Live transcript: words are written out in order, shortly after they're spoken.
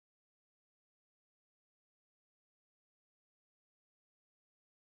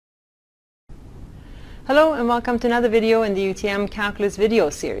Hello and welcome to another video in the UTM Calculus video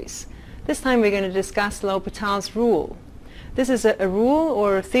series. This time we're going to discuss L'Hopital's rule. This is a rule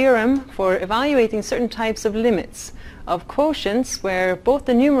or a theorem for evaluating certain types of limits of quotients where both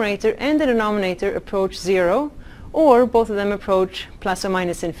the numerator and the denominator approach zero, or both of them approach plus or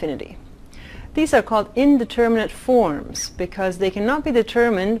minus infinity. These are called indeterminate forms because they cannot be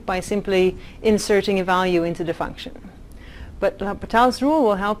determined by simply inserting a value into the function. But L'Hopital's rule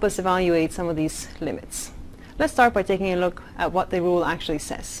will help us evaluate some of these limits. Let's start by taking a look at what the rule actually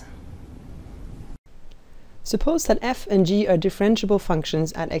says. Suppose that f and g are differentiable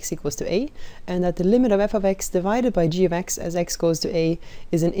functions at x equals to a, and that the limit of f of x divided by g of x as x goes to a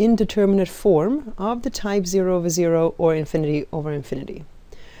is an indeterminate form of the type 0 over 0 or infinity over infinity.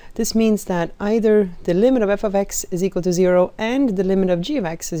 This means that either the limit of f of x is equal to 0 and the limit of g of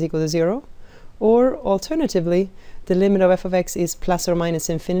x is equal to 0, or alternatively, the limit of f of x is plus or minus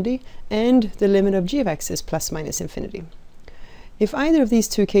infinity and the limit of g of x is plus minus infinity. If either of these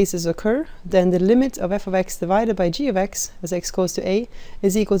two cases occur, then the limit of f of x divided by g of x as x goes to a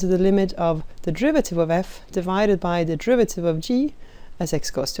is equal to the limit of the derivative of f divided by the derivative of g as x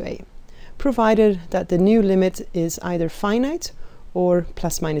goes to a, provided that the new limit is either finite or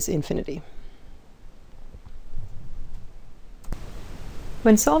plus minus infinity.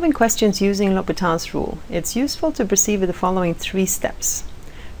 When solving questions using L'Hopital's rule, it's useful to proceed with the following three steps.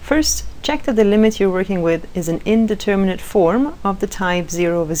 First, check that the limit you're working with is an indeterminate form of the type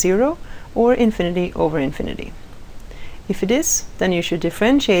 0 over 0 or infinity over infinity. If it is, then you should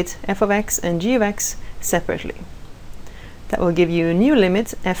differentiate f of x and g of x separately. That will give you a new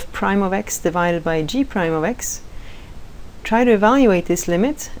limit, f prime of x divided by g prime of x. Try to evaluate this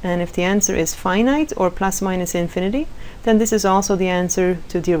limit, and if the answer is finite or plus minus infinity, then this is also the answer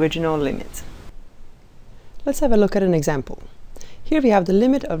to the original limit. Let's have a look at an example. Here we have the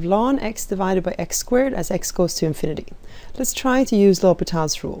limit of ln x divided by x squared as x goes to infinity. Let's try to use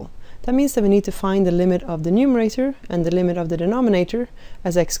L'Hopital's rule. That means that we need to find the limit of the numerator and the limit of the denominator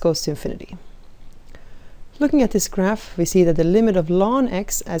as x goes to infinity. Looking at this graph, we see that the limit of ln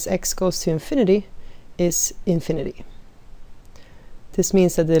x as x goes to infinity is infinity. This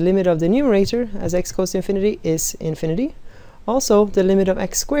means that the limit of the numerator as x goes to infinity is infinity. Also, the limit of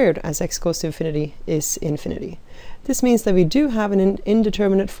x squared as x goes to infinity is infinity. This means that we do have an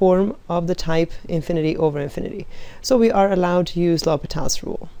indeterminate form of the type infinity over infinity. So we are allowed to use L'Hopital's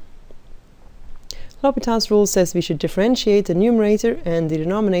rule. L'Hopital's rule says we should differentiate the numerator and the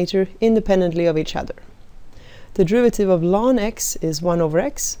denominator independently of each other. The derivative of ln x is 1 over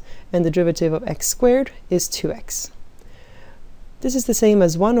x, and the derivative of x squared is 2x. This is the same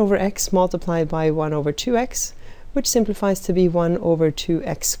as 1 over x multiplied by 1 over 2x, which simplifies to be 1 over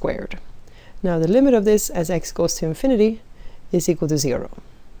 2x squared. Now the limit of this as x goes to infinity is equal to 0.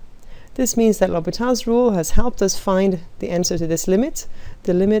 This means that L'Hopital's rule has helped us find the answer to this limit.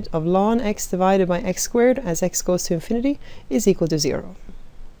 The limit of ln x divided by x squared as x goes to infinity is equal to 0.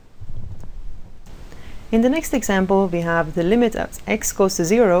 In the next example, we have the limit as x goes to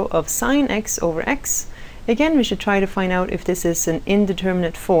 0 of sine x over x. Again, we should try to find out if this is an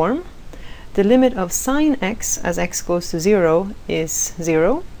indeterminate form. The limit of sine x as x goes to 0 is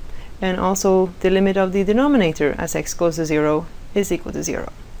 0, and also the limit of the denominator as x goes to 0 is equal to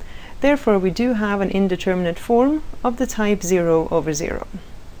 0. Therefore, we do have an indeterminate form of the type 0 over 0.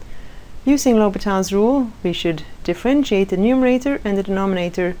 Using L'Hopital's rule, we should differentiate the numerator and the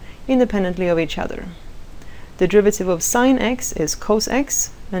denominator independently of each other. The derivative of sine x is cos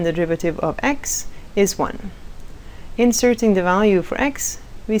x, and the derivative of x is 1. Inserting the value for x,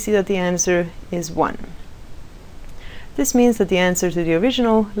 we see that the answer is 1. This means that the answer to the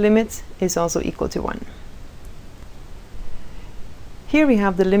original limit is also equal to 1. Here we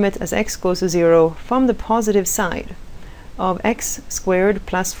have the limit as x goes to 0 from the positive side of x squared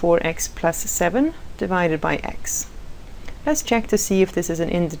plus 4x plus 7 divided by x. Let's check to see if this is an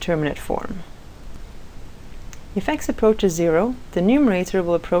indeterminate form. If x approaches 0, the numerator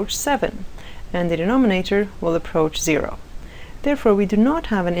will approach 7, and the denominator will approach 0. Therefore, we do not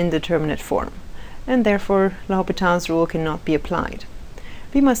have an indeterminate form, and therefore L'Hopital's rule cannot be applied.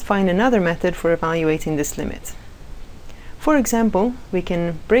 We must find another method for evaluating this limit. For example, we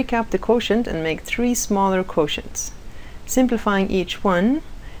can break up the quotient and make 3 smaller quotients. Simplifying each one,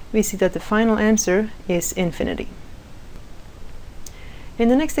 we see that the final answer is infinity. In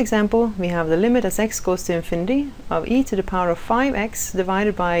the next example, we have the limit as x goes to infinity of e to the power of 5x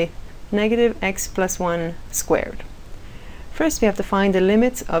divided by negative x plus 1 squared. First, we have to find the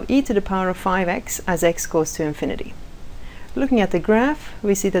limit of e to the power of 5x as x goes to infinity. Looking at the graph,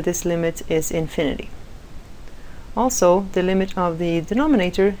 we see that this limit is infinity. Also, the limit of the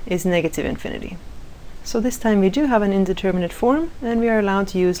denominator is negative infinity. So this time we do have an indeterminate form, and we are allowed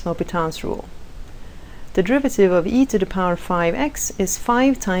to use L'Hopital's rule. The derivative of e to the power 5x is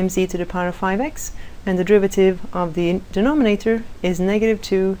 5 times e to the power 5x, and the derivative of the denominator is negative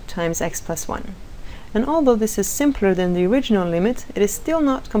 2 times x plus 1. And although this is simpler than the original limit, it is still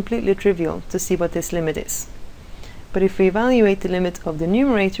not completely trivial to see what this limit is. But if we evaluate the limit of the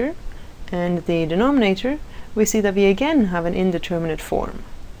numerator and the denominator, we see that we again have an indeterminate form.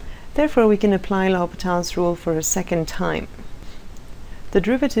 Therefore, we can apply L'Hopital's rule for a second time. The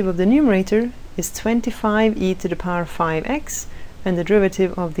derivative of the numerator is 25 e to the power 5x, and the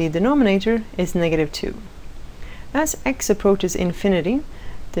derivative of the denominator is negative 2. As x approaches infinity,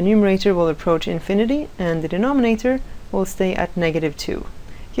 the numerator will approach infinity and the denominator will stay at negative 2,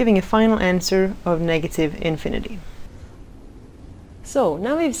 giving a final answer of negative infinity. So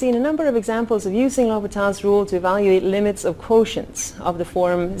now we've seen a number of examples of using L'Hopital's rule to evaluate limits of quotients of the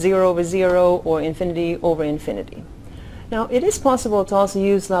form 0 over 0 or infinity over infinity. Now it is possible to also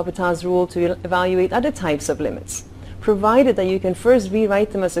use L'Hopital's rule to evaluate other types of limits, provided that you can first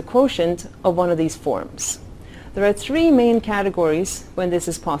rewrite them as a quotient of one of these forms. There are three main categories when this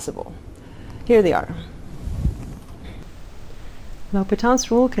is possible. Here they are.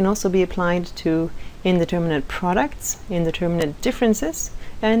 L'Hopital's rule can also be applied to indeterminate products, indeterminate differences,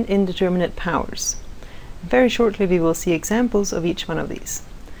 and indeterminate powers. Very shortly we will see examples of each one of these.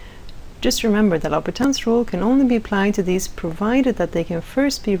 Just remember that L'Hopital's rule can only be applied to these provided that they can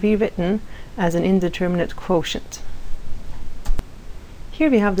first be rewritten as an indeterminate quotient. Here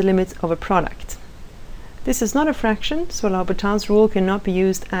we have the limit of a product. This is not a fraction, so L'Hopital's rule cannot be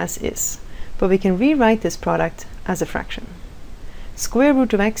used as is, but we can rewrite this product as a fraction. Square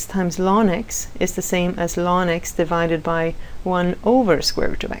root of x times ln x is the same as ln x divided by 1 over square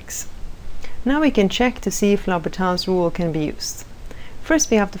root of x. Now we can check to see if L'Hopital's rule can be used. First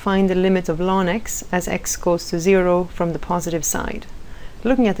we have to find the limit of ln x as x goes to 0 from the positive side.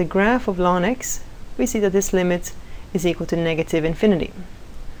 Looking at the graph of ln x, we see that this limit is equal to negative infinity.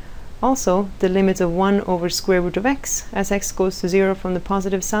 Also, the limit of 1 over square root of x as x goes to 0 from the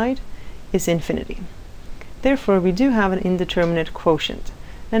positive side is infinity. Therefore, we do have an indeterminate quotient,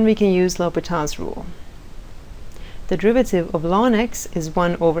 and we can use L'Hopital's rule. The derivative of ln x is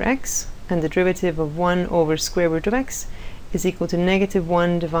 1 over x, and the derivative of 1 over square root of x is equal to negative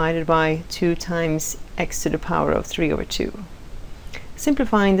 1 divided by 2 times x to the power of 3 over 2.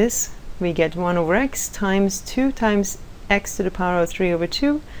 Simplifying this, we get 1 over x times 2 times x to the power of 3 over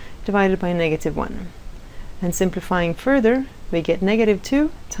 2 divided by negative 1. And simplifying further, we get negative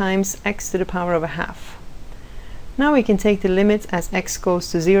 2 times x to the power of a half. Now we can take the limit as x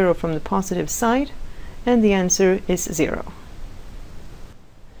goes to 0 from the positive side, and the answer is 0.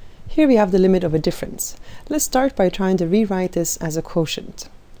 Here we have the limit of a difference. Let's start by trying to rewrite this as a quotient.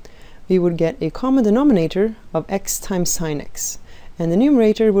 We would get a common denominator of x times sine x, and the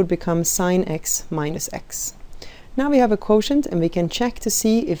numerator would become sine x minus x. Now we have a quotient, and we can check to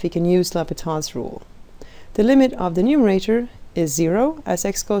see if we can use L'Hopital's rule. The limit of the numerator is 0 as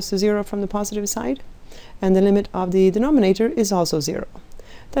x goes to 0 from the positive side, and the limit of the denominator is also 0.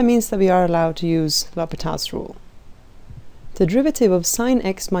 That means that we are allowed to use L'Hopital's rule. The derivative of sine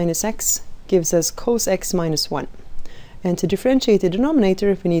x minus x gives us cos x minus 1. And to differentiate the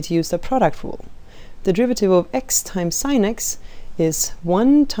denominator, we need to use the product rule. The derivative of x times sine x is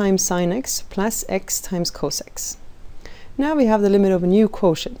 1 times sine x plus x times cos x. Now we have the limit of a new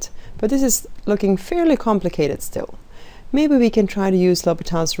quotient, but this is looking fairly complicated still. Maybe we can try to use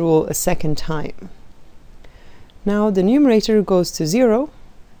L'Hopital's rule a second time. Now the numerator goes to 0,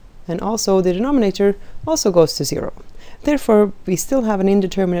 and also the denominator also goes to 0. Therefore, we still have an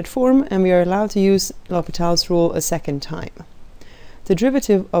indeterminate form, and we are allowed to use L'Hopital's rule a second time. The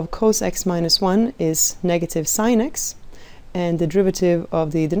derivative of cos x minus 1 is negative sine x, and the derivative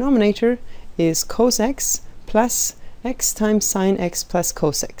of the denominator is cos x plus x times sine x plus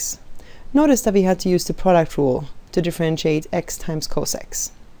cos x. Notice that we had to use the product rule to differentiate x times cos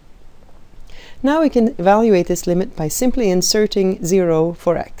x. Now we can evaluate this limit by simply inserting 0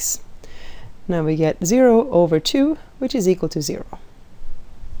 for x. Now we get 0 over 2, which is equal to 0.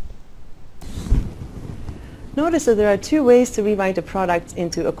 Notice that there are two ways to rewrite a product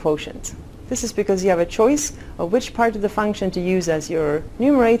into a quotient. This is because you have a choice of which part of the function to use as your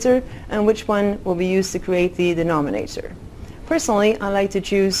numerator and which one will be used to create the denominator. Personally, I like to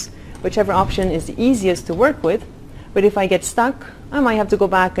choose whichever option is the easiest to work with, but if I get stuck, I might have to go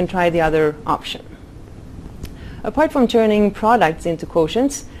back and try the other option. Apart from turning products into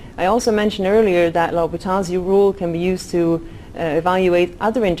quotients, I also mentioned earlier that L'Hopital's rule can be used to evaluate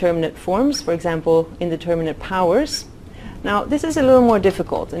other indeterminate forms, for example, indeterminate powers. Now, this is a little more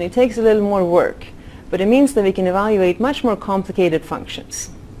difficult and it takes a little more work, but it means that we can evaluate much more complicated functions.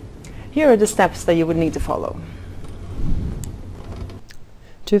 Here are the steps that you would need to follow.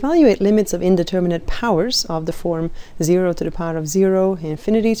 To evaluate limits of indeterminate powers of the form 0 to the power of 0,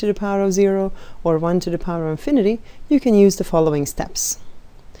 infinity to the power of 0, or 1 to the power of infinity, you can use the following steps.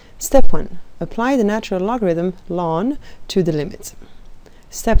 Step 1. Apply the natural logarithm ln to the limit.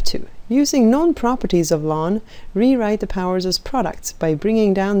 Step 2. Using known properties of ln, rewrite the powers as products by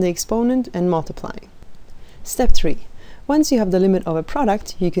bringing down the exponent and multiplying. Step 3. Once you have the limit of a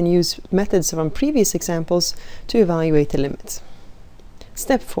product, you can use methods from previous examples to evaluate the limit.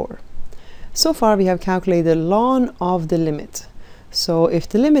 Step 4. So far we have calculated ln of the limit. So if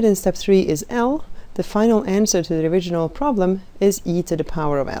the limit in step 3 is L, the final answer to the original problem is e to the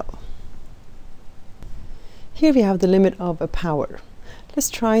power of L. Here we have the limit of a power. Let's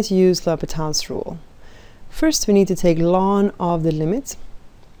try to use L'Hopital's rule. First we need to take ln of the limit.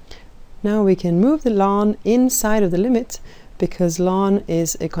 Now we can move the ln inside of the limit because ln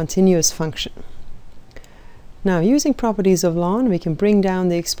is a continuous function. Now, using properties of ln, we can bring down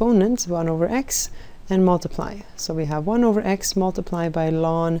the exponent 1 over x and multiply. So we have 1 over x multiplied by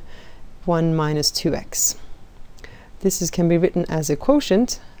ln 1 minus 2x. This can be written as a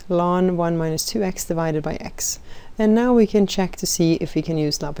quotient, ln 1 minus 2x divided by x. And now we can check to see if we can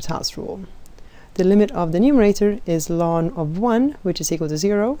use L'Hopital's rule. The limit of the numerator is ln of 1, which is equal to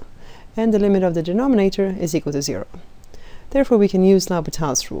 0, and the limit of the denominator is equal to 0. Therefore, we can use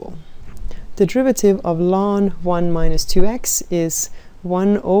L'Hopital's rule. The derivative of ln 1 minus 2x is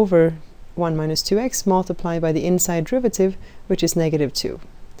 1 over 1 minus 2x multiplied by the inside derivative, which is negative 2.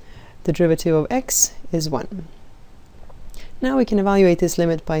 The derivative of x is 1. Now we can evaluate this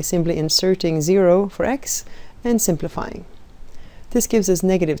limit by simply inserting 0 for x and simplifying. This gives us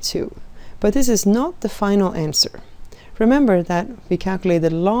negative 2, but this is not the final answer. Remember that we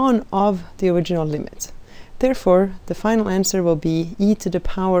calculated ln of the original limit. Therefore, the final answer will be e to the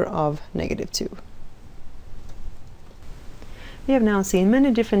power of negative 2. We have now seen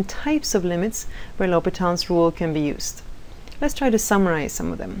many different types of limits where L'Hopital's rule can be used. Let's try to summarize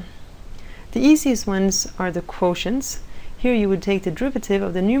some of them. The easiest ones are the quotients. Here you would take the derivative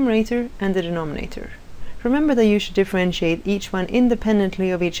of the numerator and the denominator. Remember that you should differentiate each one independently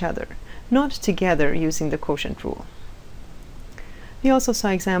of each other, not together using the quotient rule. We also saw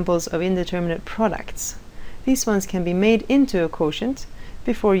examples of indeterminate products. These ones can be made into a quotient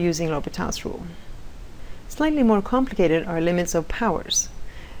before using L'Hopital's rule. Slightly more complicated are limits of powers.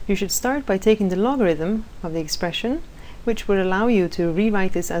 You should start by taking the logarithm of the expression, which would allow you to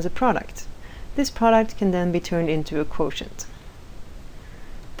rewrite this as a product. This product can then be turned into a quotient.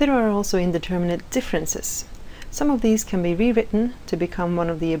 There are also indeterminate differences. Some of these can be rewritten to become one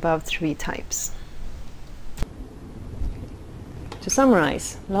of the above 3 types. To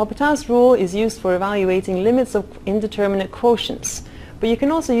summarize, L'Hopital's rule is used for evaluating limits of indeterminate quotients, but you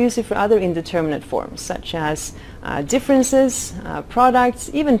can also use it for other indeterminate forms, such as differences,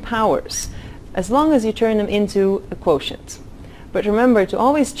 products, even powers, as long as you turn them into a quotient. But remember to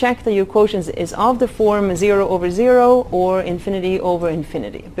always check that your quotient is of the form 0 over 0 or infinity over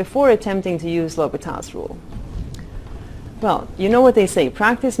infinity before attempting to use L'Hopital's rule. Well, you know what they say,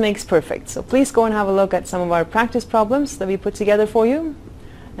 practice makes perfect. So please go and have a look at some of our practice problems that we put together for you.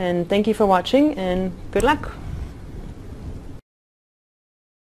 And thank you for watching and good luck.